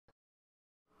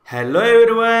Hello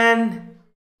everyone,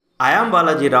 I am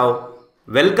Balaji Rao.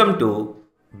 Welcome to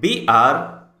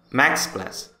BR Max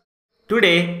class.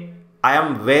 Today I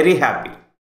am very happy.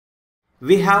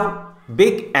 We have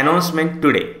big announcement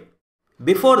today.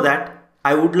 Before that,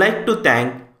 I would like to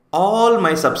thank all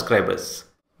my subscribers.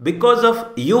 Because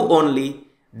of you only,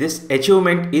 this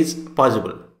achievement is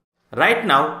possible. Right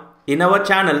now, in our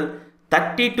channel,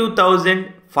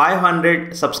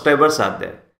 32,500 subscribers are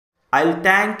there. I'll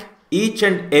thank each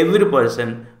and every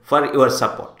person for your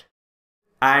support.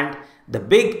 And the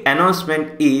big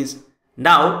announcement is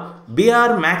now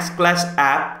BR Max Class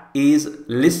app is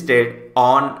listed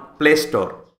on Play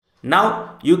Store.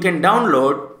 Now you can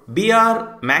download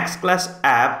BR Max Class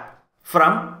app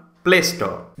from Play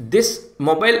Store. This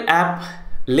mobile app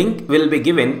link will be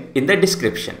given in the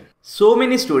description. So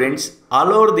many students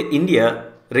all over the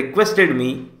India requested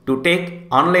me to take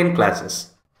online classes.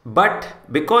 But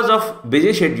because of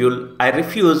busy schedule, I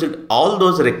refused all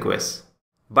those requests.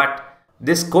 But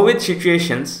this COVID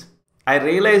situations, I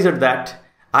realized that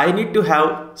I need to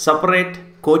have separate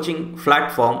coaching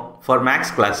platform for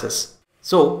Max classes.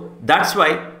 So that's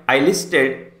why I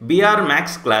listed BR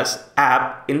Max Class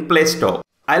app in Play Store.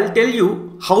 I'll tell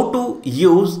you how to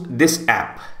use this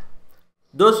app.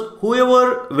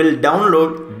 Whoever will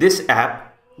download this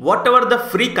app, whatever the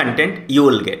free content you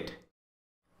will get.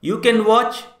 You can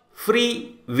watch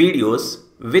free videos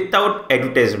without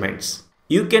advertisements.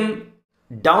 You can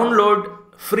download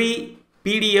free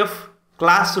PDF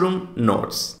classroom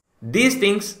notes. These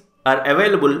things are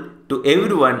available to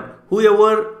everyone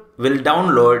whoever will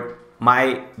download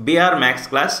my BR Max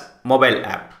Class mobile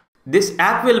app. This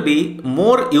app will be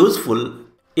more useful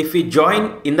if you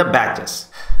join in the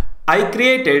batches. I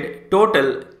created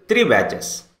total 3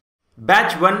 batches.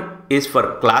 Batch 1 is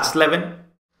for class 11.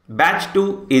 Batch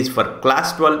 2 is for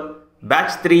class 12,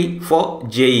 batch 3 for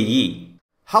JEE.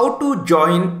 How to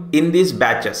join in these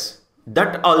batches?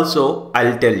 That also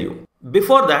I'll tell you.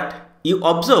 Before that, you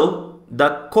observe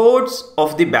the codes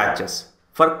of the batches.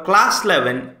 For class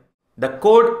 11, the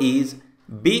code is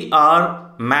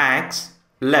BR Max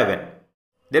 11.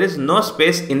 There is no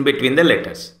space in between the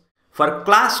letters. For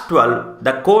class 12,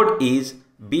 the code is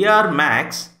BR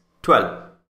Max 12.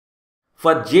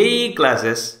 For JEE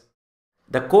classes,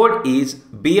 the code is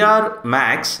BR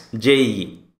Max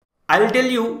JEE. I'll tell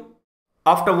you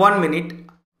after 1 minute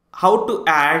how to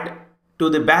add to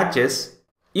the batches.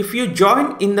 If you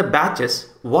join in the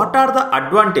batches, what are the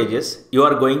advantages you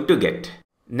are going to get?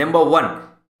 Number 1,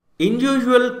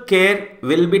 individual care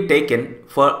will be taken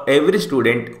for every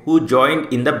student who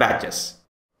joined in the batches.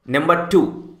 Number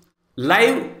 2,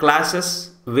 live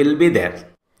classes will be there.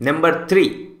 Number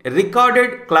 3,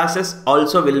 recorded classes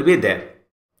also will be there.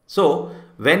 So,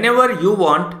 whenever you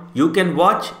want, you can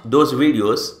watch those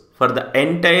videos for the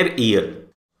entire year.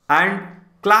 And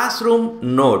classroom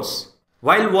notes.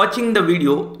 While watching the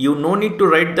video, you no need to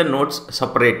write the notes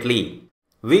separately.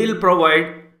 We will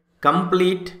provide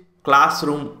complete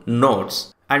classroom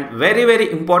notes. And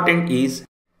very important is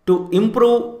to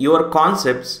improve your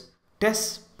concepts.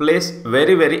 Tests plays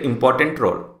very important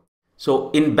role.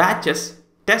 So in batches,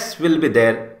 tests will be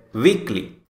there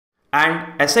weekly.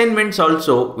 And assignments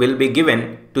also will be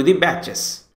given to the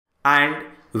batches. And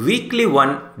weekly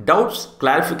one doubts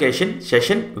clarification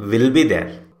session will be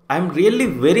there. I am really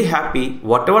very happy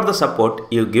whatever the support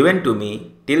you given to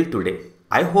me till today.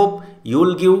 I hope you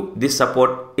will give this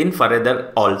support in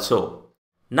further also.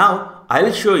 Now I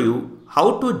will show you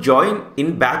how to join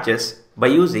in batches by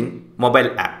using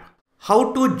mobile app.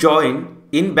 How to join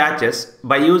in batches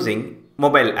by using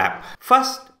mobile app.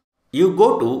 First, you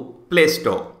go to Play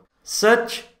Store.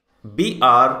 Search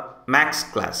BR Max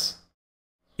Class.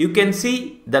 You can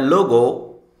see the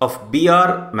logo of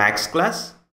BR Max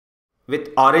Class with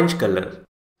orange color.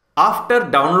 After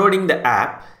downloading the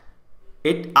app,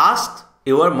 it asks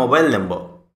your mobile number.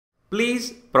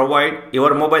 Please provide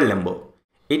your mobile number.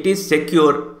 It is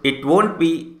secure. It won't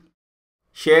be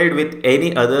shared with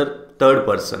any other third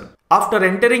person. After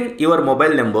entering your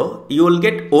mobile number, you will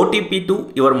get OTP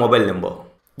to your mobile number.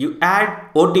 You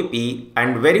add OTP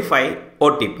and verify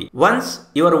OTP. Once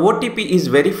your OTP is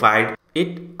verified,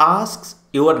 it asks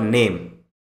your name.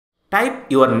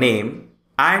 Type your name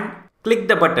and click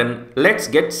the button Let's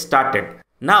Get Started.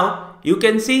 Now you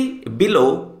can see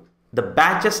below the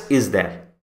batches is there.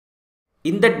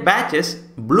 In that batches,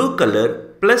 blue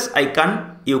color plus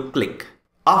icon you click.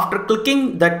 After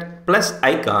clicking that plus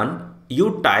icon,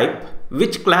 you type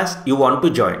which class you want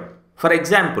to join. For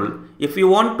example, if you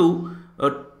want to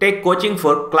take coaching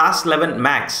for class 11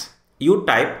 max, you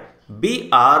type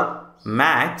BR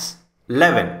Max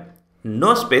 11.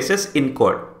 No spaces in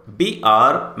code.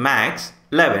 BR Max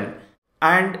 11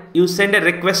 and you send a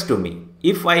request to me.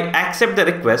 If I accept the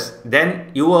request,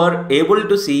 then you are able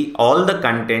to see all the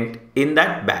content in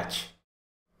that batch.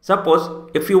 Suppose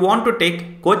if you want to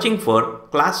take coaching for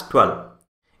class 12,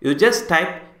 you just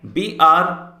type BR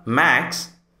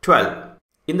Max 12.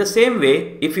 In the same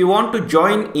way, if you want to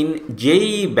join in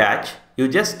JEE batch, you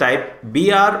just type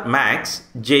BR Max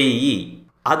JEE.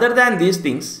 Other than these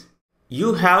things,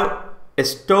 you have a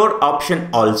store option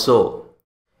also.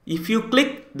 If you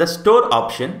click the store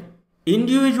option,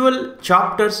 individual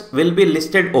chapters will be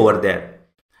listed over there.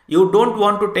 You don't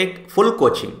want to take full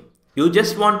coaching. You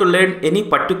just want to learn any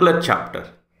particular chapter.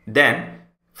 Then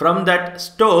from that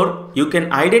store, you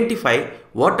can identify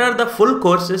what are the full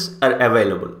courses are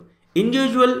available.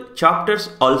 Individual chapters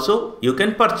also you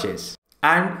can purchase.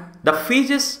 And the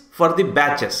fees for the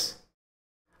batches.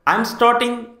 I am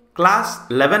starting class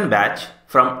 11 batch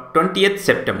from 20th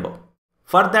September.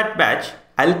 For that batch,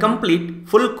 I'll complete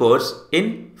full course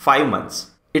in 5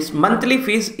 months. Its monthly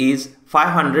fees is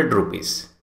 500 rupees.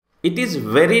 It is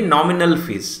very nominal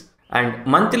fees and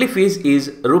monthly fees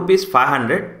is rupees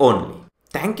 500 only.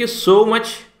 Thank you so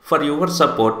much for your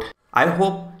support. I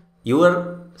hope your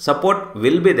support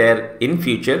will be there in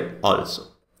future also.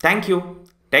 Thank you.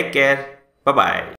 Take care. Bye-bye.